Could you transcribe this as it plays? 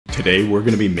Today we're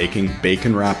going to be making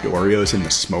bacon wrapped Oreos in the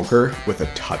smoker with a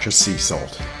touch of sea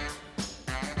salt.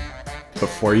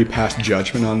 Before you pass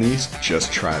judgment on these,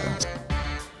 just try them.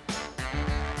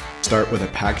 Start with a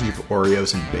package of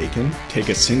Oreos and bacon. Take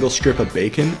a single strip of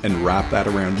bacon and wrap that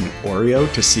around an Oreo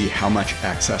to see how much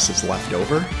excess is left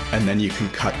over, and then you can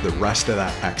cut the rest of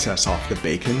that excess off the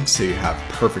bacon so you have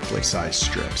perfectly sized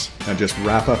strips. Now just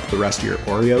wrap up the rest of your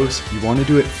Oreos. You want to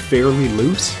do it fairly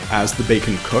loose. As the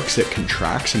bacon cooks, it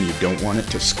contracts and you don't want it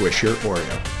to squish your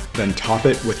Oreo. Then top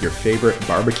it with your favorite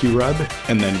barbecue rub,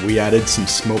 and then we added some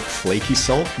smoked flaky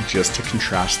salt just to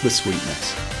contrast the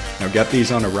sweetness. Now get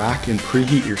these on a rack and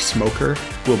preheat your smoker.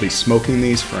 We'll be smoking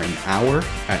these for an hour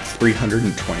at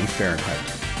 320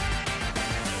 Fahrenheit.